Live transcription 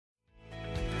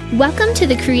Welcome to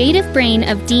the creative brain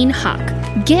of Dean Hawk.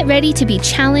 Get ready to be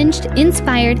challenged,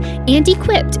 inspired, and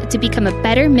equipped to become a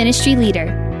better ministry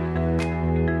leader.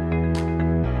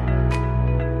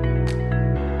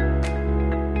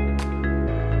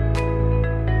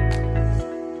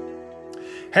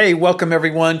 Hey, welcome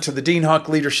everyone to the Dean Hawk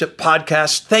Leadership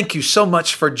Podcast. Thank you so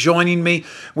much for joining me.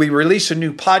 We release a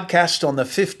new podcast on the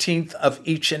 15th of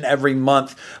each and every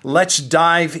month. Let's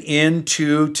dive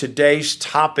into today's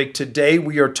topic. Today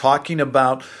we are talking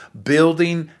about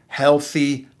building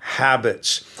healthy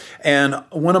habits. And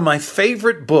one of my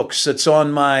favorite books that's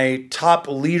on my top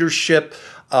leadership,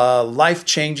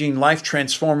 life-changing,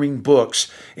 life-transforming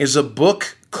books is a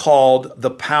book called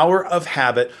The Power of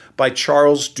Habit by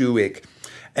Charles Duhigg.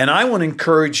 And I want to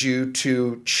encourage you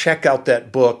to check out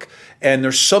that book. And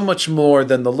there's so much more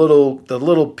than the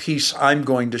little piece I'm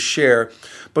going to share.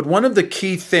 But one of the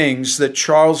key things that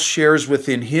Charles shares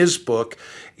within his book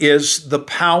is the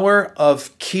power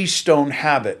of keystone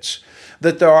habits.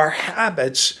 That there are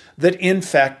habits that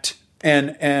infect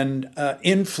and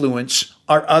influence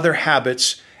our other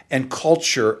habits and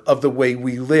culture of the way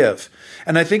we live.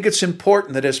 And I think it's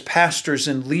important that as pastors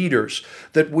and leaders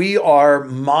that we are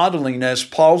modeling, as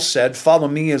Paul said, follow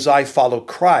me as I follow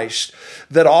Christ,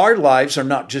 that our lives are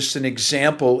not just an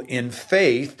example in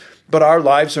faith, but our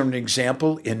lives are an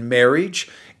example in marriage,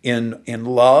 in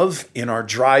love, in our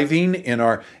driving, in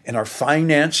our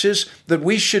finances, that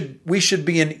we should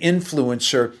be an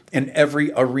influencer in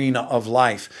every arena of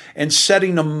life and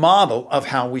setting a model of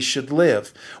how we should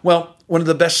live. Well, one of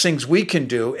the best things we can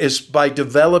do is by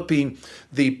developing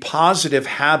the positive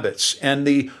habits and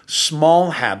the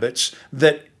small habits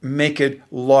that make a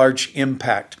large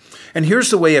impact. And here's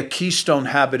the way a keystone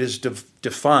habit is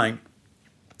defined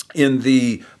in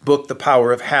the book, The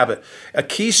Power of Habit.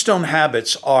 Keystone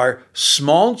habits are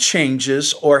small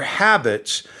changes or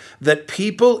habits that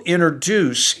people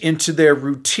introduce into their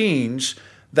routines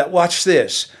that, watch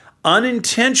this,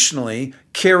 unintentionally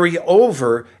carry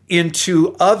over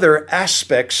into other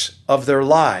aspects of their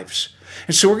lives.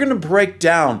 And so we're going to break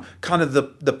down kind of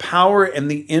the power and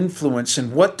the influence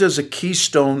and what does a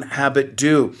keystone habit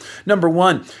do. Number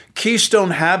one,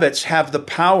 keystone habits have the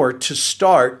power to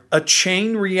start a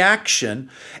chain reaction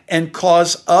and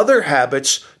cause other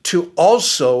habits to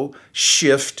also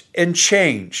shift and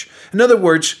change. In other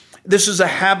words, this is a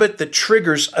habit that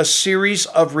triggers a series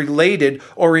of related,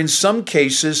 or in some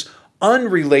cases,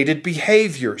 unrelated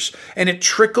behaviors, and it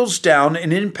trickles down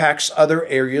and impacts other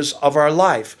areas of our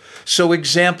life. So,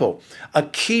 example, a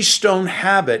keystone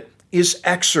habit is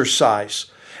exercise.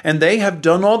 And they have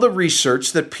done all the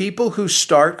research that people who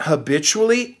start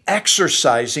habitually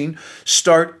exercising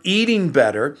start eating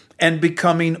better and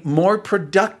becoming more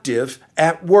productive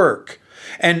at work.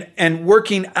 And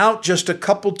working out just a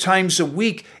couple times a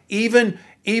week, even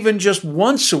just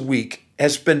once a week,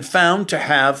 has been found to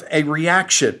have a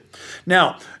reaction.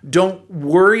 Now, don't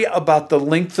worry about the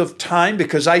length of time,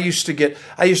 because I used to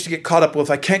get caught up with,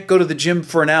 I can't go to the gym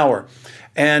for an hour.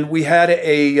 And we had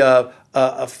a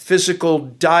physical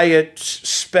diet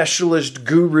specialist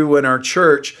guru in our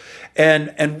church,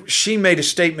 and she made a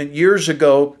statement years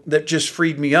ago that just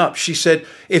freed me up. She said,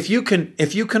 if you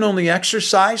can only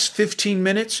exercise 15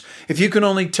 minutes, if you can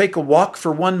only take a walk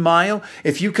for 1 mile,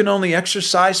 if you can only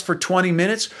exercise for 20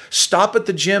 minutes, stop at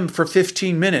the gym for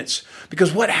 15 minutes.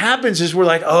 Because what happens is we're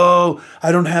like, oh,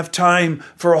 I don't have time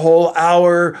for a whole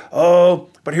hour. Oh,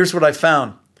 but here's what I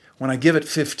found. When I give it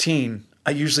 15,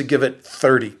 I usually give it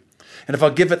 30. And if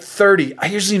I'll give it 30, I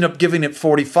usually end up giving it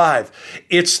 45.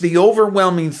 It's the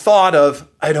overwhelming thought of,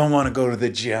 I don't want to go to the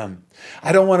gym.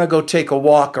 I don't want to go take a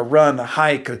walk, a run, a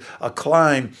hike, a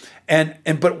climb.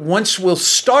 But once we'll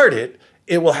start it,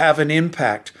 it will have an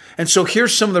impact. And so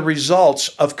here's some of the results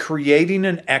of creating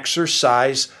an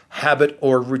exercise habit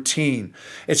or routine.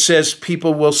 It says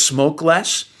people will smoke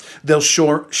less. They'll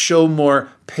show more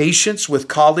patience with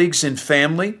colleagues and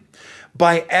family.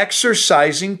 By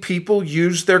exercising, people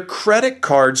use their credit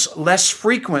cards less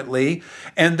frequently,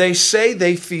 and they say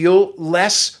they feel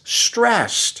less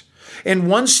stressed. In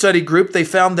one study group, they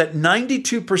found that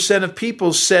 92% of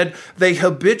people said they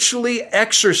habitually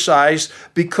exercised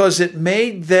because it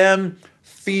made them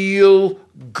feel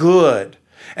good.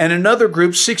 And another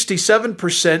group,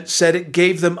 67%, said it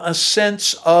gave them a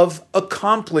sense of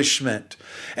accomplishment.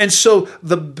 And so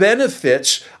the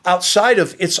benefits outside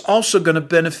of it's also going to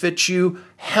benefit you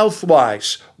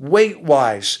health-wise,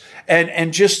 weight-wise,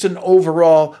 and just an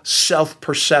overall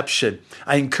self-perception.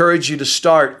 I encourage you to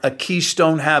start a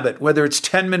keystone habit, whether it's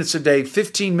 10 minutes a day,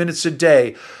 15 minutes a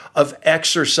day of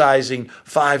exercising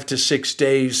 5 to 6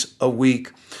 days a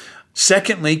week.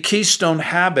 Secondly, keystone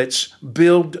habits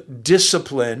build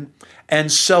discipline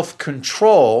and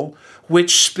self-control,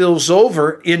 which spills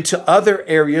over into other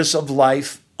areas of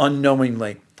life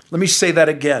unknowingly. Let me say that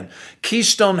again.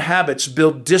 Keystone habits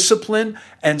build discipline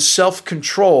and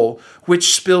self-control,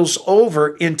 which spills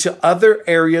over into other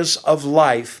areas of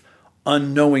life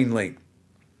unknowingly.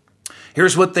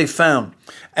 Here's what they found.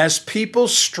 As people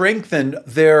strengthened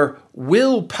their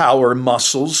willpower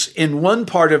muscles in one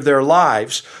part of their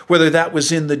lives, whether that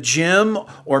was in the gym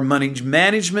or money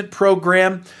management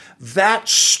program, that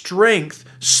strength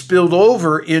spilled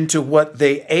over into what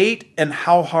they ate and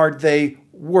how hard they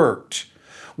worked.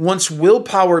 Once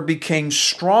willpower became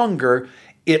stronger,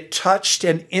 it touched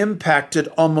and impacted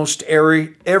almost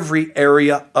every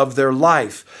area of their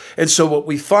life. And so what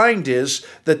we find is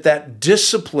that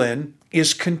discipline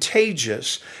is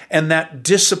contagious, and that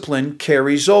discipline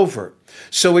carries over.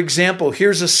 So example,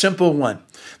 here's a simple one.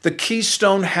 The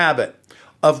keystone habit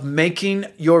of making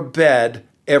your bed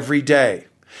every day.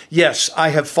 Yes, I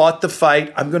have fought the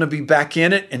fight. I'm going to be back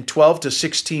in it in 12 to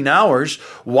 16 hours.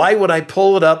 Why would I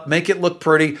pull it up, make it look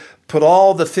pretty, put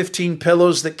all the 15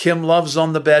 pillows that Kim loves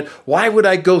on the bed? Why would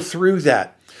I go through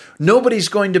that? Nobody's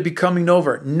going to be coming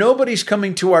over. Nobody's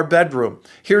coming to our bedroom.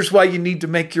 Here's why you need to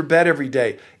make your bed every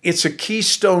day. It's a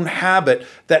keystone habit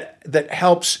that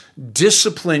helps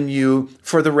discipline you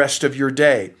for the rest of your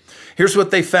day. Here's what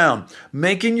they found.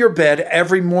 Making your bed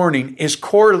every morning is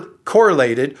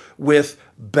correlated with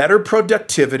better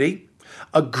productivity,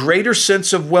 a greater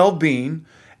sense of well-being,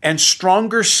 and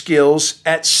stronger skills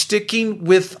at sticking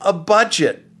with a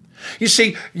budget. You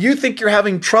see, you think you're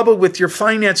having trouble with your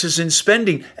finances and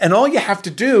spending, and all you have to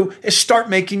do is start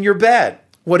making your bed.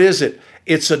 What is it?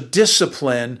 It's a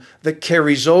discipline that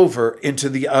carries over into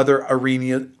the other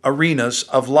arenas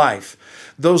of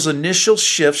life. Those initial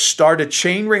shifts start a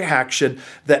chain reaction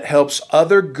that helps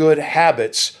other good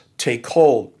habits take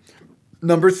hold.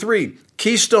 Number 3,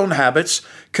 keystone habits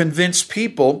convince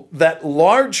people that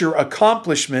larger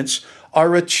accomplishments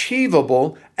are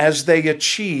achievable as they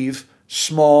achieve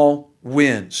small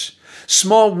wins.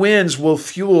 Small wins will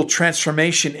fuel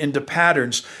transformation into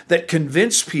patterns that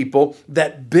convince people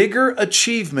that bigger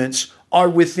achievements are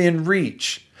within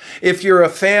reach. If you're a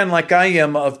fan like I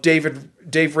am of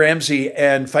Dave Ramsey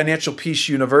and Financial Peace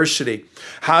University,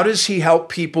 how does he help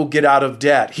people get out of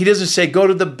debt? He doesn't say, go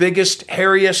to the biggest,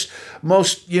 hairiest,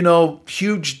 most,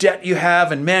 huge debt you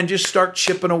have, and man, just start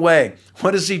chipping away.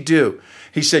 What does he do?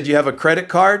 He said, you have a credit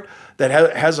card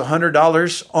that has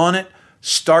 $100 on it.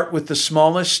 Start with the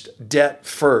smallest debt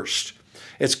first.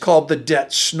 It's called the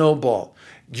debt snowball.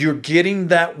 You're getting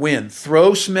that win.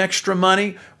 Throw some extra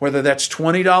money, whether that's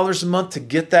 $20 a month, to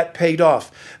get that paid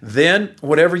off. Then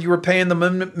whatever you were paying the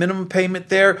minimum payment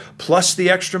there, plus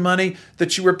the extra money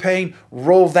that you were paying,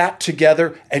 roll that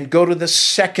together and go to the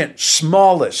second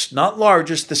smallest, not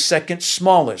largest, the second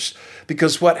smallest.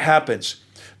 Because what happens?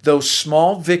 Those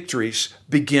small victories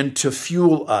begin to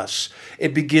fuel us.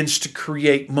 It begins to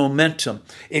create momentum.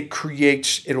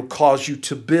 It'll cause you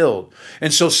to build.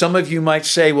 And so some of you might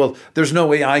say, well, there's no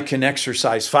way I can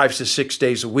exercise 5 to 6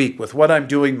 days a week with what I'm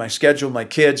doing, my schedule, my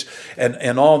kids,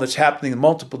 and all that's happening,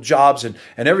 multiple jobs and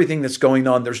everything that's going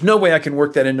on. There's no way I can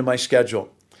work that into my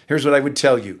schedule. Here's what I would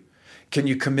tell you. Can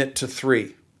you commit to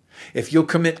 3? If you'll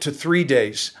commit to 3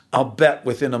 days, I'll bet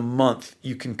within a month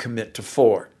you can commit to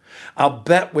 4. I'll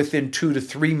bet within 2 to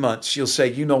 3 months, you'll say,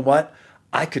 you know what?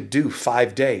 I could do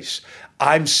 5 days.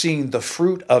 I'm seeing the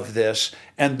fruit of this,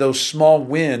 and those small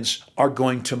wins are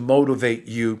going to motivate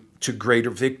you to greater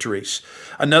victories.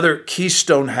 Another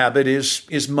keystone habit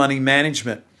is money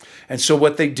management. And so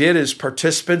what they did is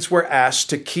participants were asked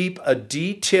to keep a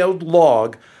detailed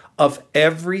log of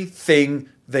everything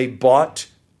they bought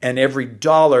and every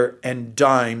dollar and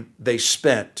dime they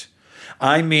spent.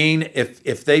 I mean,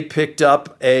 if they picked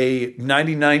up a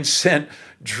 99-cent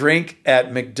drink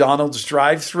at McDonald's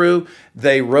drive-thru,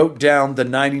 they wrote down the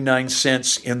 99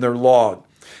 cents in their log.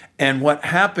 And what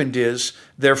happened is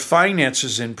their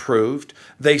finances improved.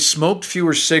 They smoked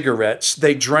fewer cigarettes.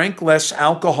 They drank less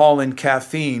alcohol and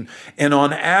caffeine. And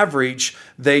on average,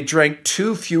 they drank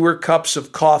 2 fewer cups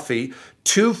of coffee,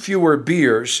 2 fewer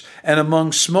beers, and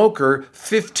among smoker,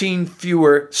 15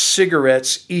 fewer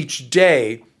cigarettes each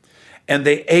day. And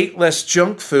they ate less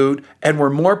junk food and were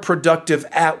more productive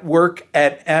at work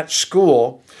and at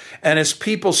school. And as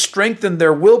people strengthened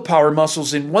their willpower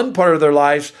muscles in one part of their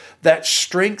lives, that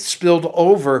strength spilled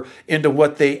over into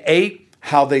what they ate,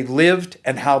 how they lived,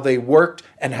 and how they worked,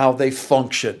 and how they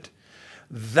functioned.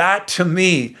 That to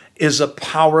me is a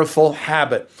powerful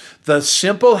habit. The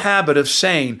simple habit of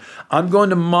saying, I'm going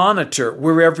to monitor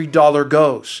where every dollar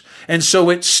goes. And so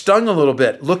it stung a little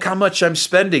bit. Look how much I'm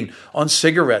spending on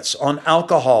cigarettes, on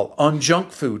alcohol, on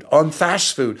junk food, on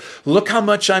fast food. Look how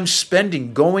much I'm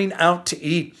spending going out to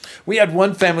eat. We had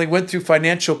one family went through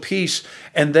financial peace,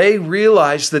 and they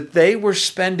realized that they were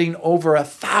spending over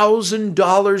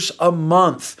 $1,000 a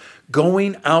month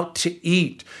going out to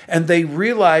eat. And they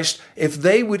realized if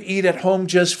they would eat at home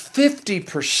just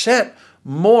 50%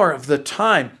 more of the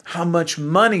time, how much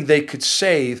money they could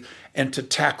save and to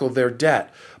tackle their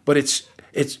debt. But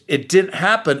it didn't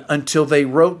happen until they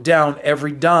wrote down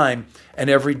every dime and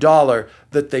every dollar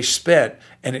that they spent,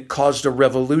 and it caused a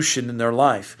revolution in their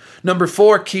life. Number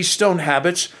 4, keystone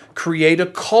habits create a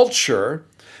culture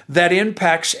that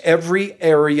impacts every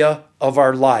area of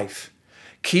our life.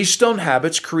 Keystone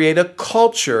habits create a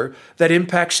culture that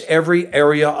impacts every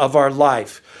area of our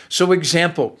life. So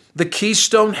example, the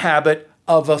keystone habit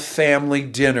of a family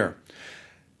dinner.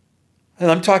 And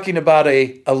I'm talking about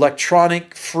a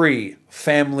electronic-free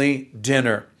family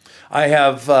dinner. I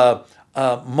have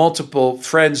multiple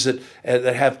friends that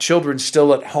have children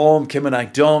still at home. Kim and I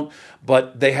don't,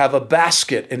 but they have a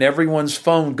basket, and everyone's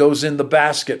phone goes in the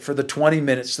basket for the 20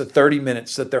 minutes, the 30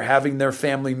 minutes that they're having their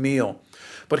family meal.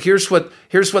 But here's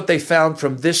what they found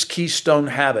from this keystone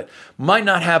habit. Might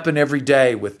not happen every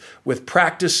day with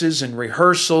practices and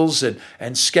rehearsals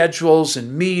and schedules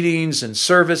and meetings and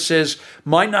services.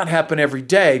 Might not happen every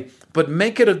day, but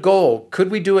make it a goal. Could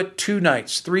we do it 2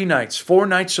 nights, 3 nights, 4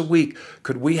 nights a week?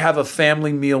 Could we have a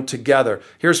family meal together?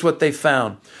 Here's what they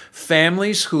found.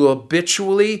 Families who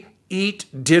habitually eat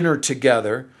dinner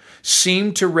together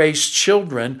seem to raise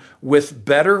children with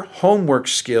better homework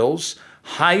skills,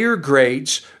 higher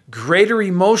grades, greater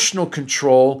emotional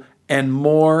control, and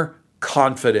more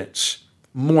confidence.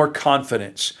 More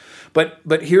confidence. But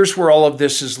here's where all of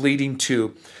this is leading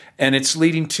to, and it's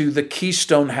leading to the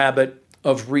keystone habit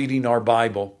of reading our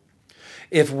Bible.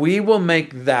 If we will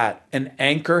make that an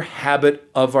anchor habit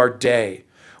of our day,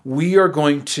 we are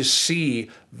going to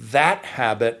see that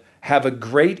habit have a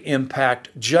great impact,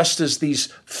 just as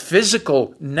these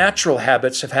physical, natural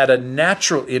habits have had a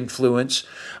natural influence.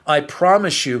 I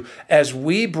promise you, as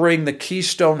we bring the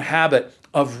keystone habit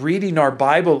of reading our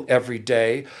Bible every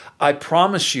day, I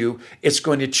promise you it's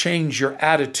going to change your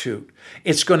attitude.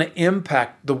 It's going to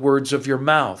impact the words of your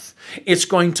mouth. It's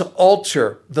going to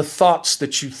alter the thoughts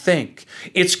that you think.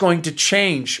 It's going to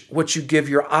change what you give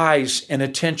your eyes and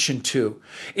attention to.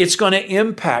 It's going to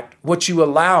impact what you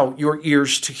allow your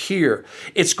ears to hear.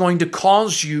 It's going to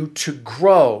cause you to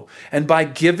grow. And by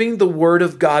giving the Word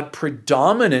of God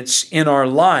predominance in our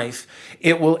life,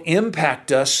 it will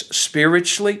impact us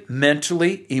spiritually,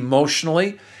 mentally,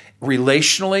 emotionally,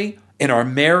 relationally, in our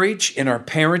marriage, in our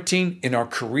parenting, in our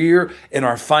career, in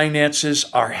our finances,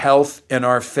 our health, and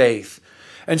our faith.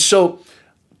 And so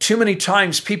too many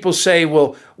times people say,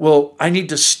 well, I need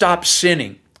to stop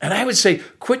sinning. And I would say,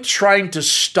 quit trying to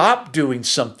stop doing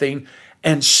something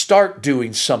and start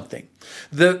doing something.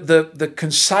 The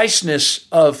conciseness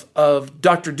of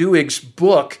Dr. Duhigg's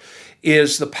book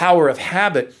is The Power of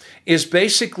Habit, is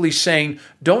basically saying,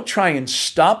 don't try and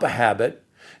stop a habit,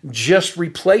 just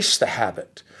replace the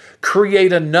habit.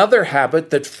 Create another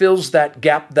habit that fills that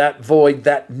gap, that void,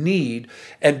 that need,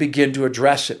 and begin to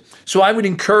address it. So I would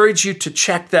encourage you to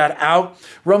check that out.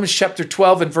 Romans chapter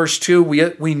 12 and verse 2,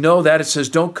 we know that it says,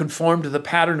 don't conform to the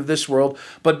pattern of this world,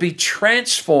 but be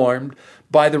transformed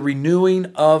by the renewing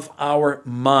of our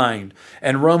mind.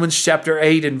 And Romans chapter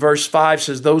 8 and verse 5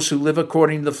 says, those who live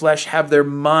according to the flesh have their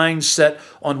mind set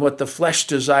on what the flesh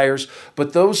desires,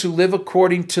 but those who live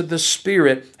according to the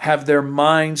Spirit have their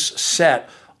minds set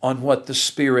on what the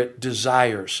Spirit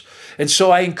desires. And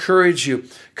so I encourage you,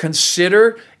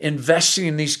 consider investing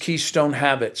in these keystone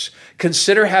habits.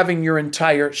 Consider having your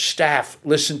entire staff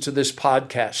listen to this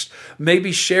podcast.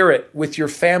 Maybe share it with your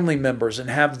family members and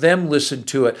have them listen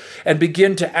to it and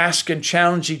begin to ask and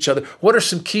challenge each other. What are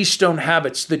some keystone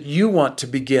habits that you want to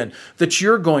begin, that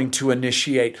you're going to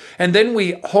initiate? And then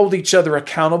we hold each other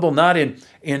accountable, not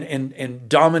in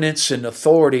dominance and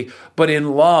authority, but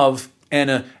in love and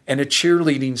a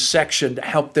cheerleading section to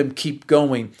help them keep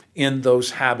going in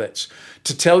those habits.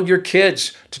 To tell your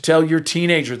kids, to tell your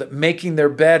teenager that making their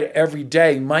bed every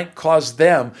day might cause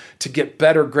them to get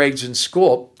better grades in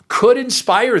school could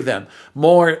inspire them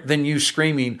more than you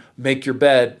screaming, make your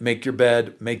bed, make your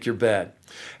bed, make your bed.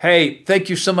 Hey, thank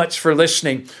you so much for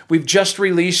listening. We've just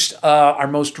released our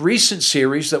most recent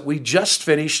series that we just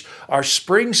finished. Our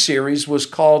spring series was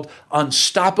called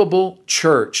Unstoppable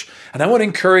Church. And I want to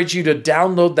encourage you to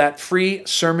download that free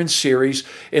sermon series.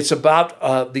 It's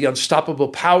about the unstoppable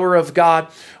power of God.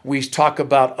 We talk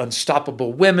about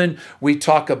unstoppable women. We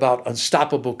talk about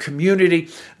unstoppable community.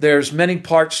 There's many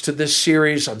parts to this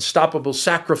series, unstoppable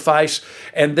sacrifice.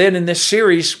 And then in this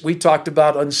series, we talked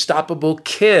about unstoppable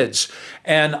kids.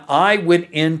 And I went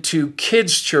into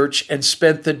kids' church and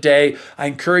spent the day. I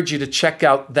encourage you to check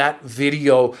out that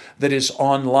video that is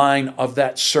online of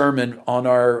that sermon on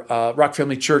our Rock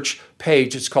Family Church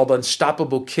page. It's called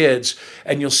Unstoppable Kids,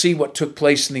 and you'll see what took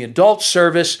place in the adult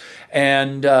service,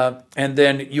 and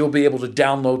then you'll be able to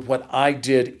download what I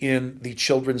did in the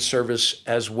children's service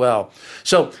as well.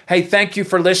 So, hey, thank you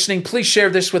for listening. Please share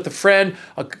this with a friend,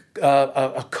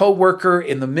 a co-worker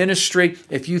in the ministry,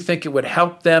 if you think it would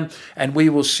help them. And we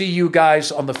will see you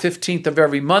guys on the 15th of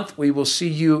every month. We will see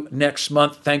you next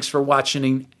month. Thanks for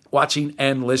watching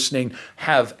and listening.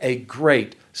 Have a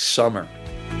great summer.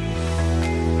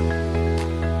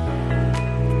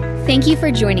 Thank you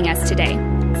for joining us today.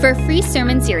 For a free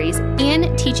sermon series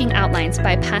and teaching outlines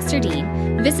by Pastor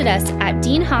Dean, visit us at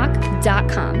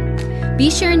deanhawk.com. Be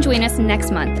sure and join us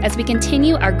next month as we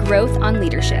continue our growth on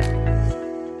leadership.